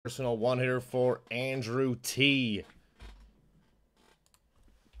Personal one-hitter for Andrew T.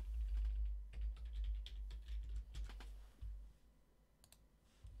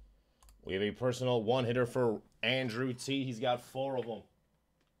 We have a personal one-hitter for Andrew T. He's got 4 of them.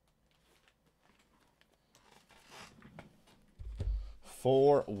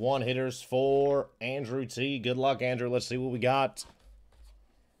 4 one-hitters for Andrew T. Good luck, Andrew. Let's see what we got.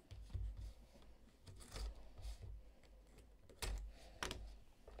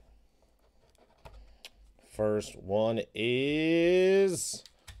 First one is...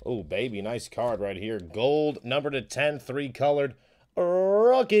 oh, baby, nice card right here. Gold, number to 10, 3-colored.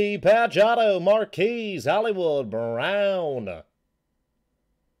 Rookie patch auto, Marquise Hollywood Brown.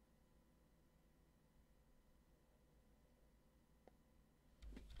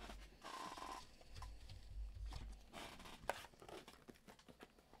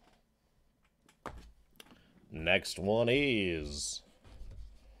 Next one is...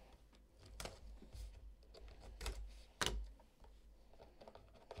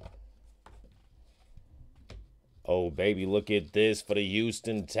 oh, baby, look at this for the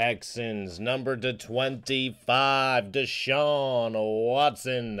Houston Texans. Number to 25, Deshaun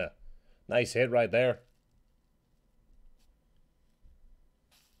Watson. Nice hit right there.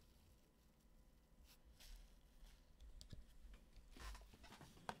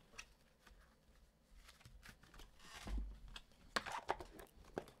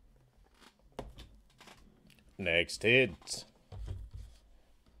 Next hit.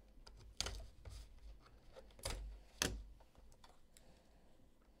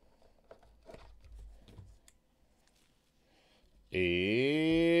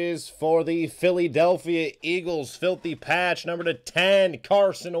 Is for the Philadelphia Eagles. Filthy patch, number to 10,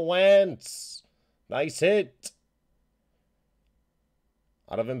 Carson Wentz. Nice hit.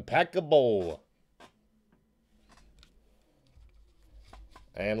 Out of Impeccable.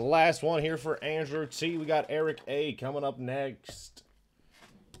 And last one here for Andrew T. We got Eric A. coming up next.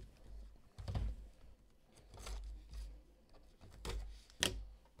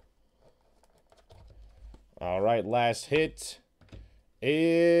 All right, last hit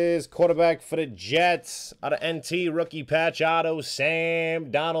is quarterback for the Jets. Out of NT, rookie patch auto,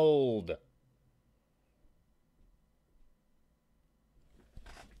 Sam Donald.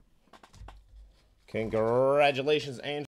 Congratulations, Andrew.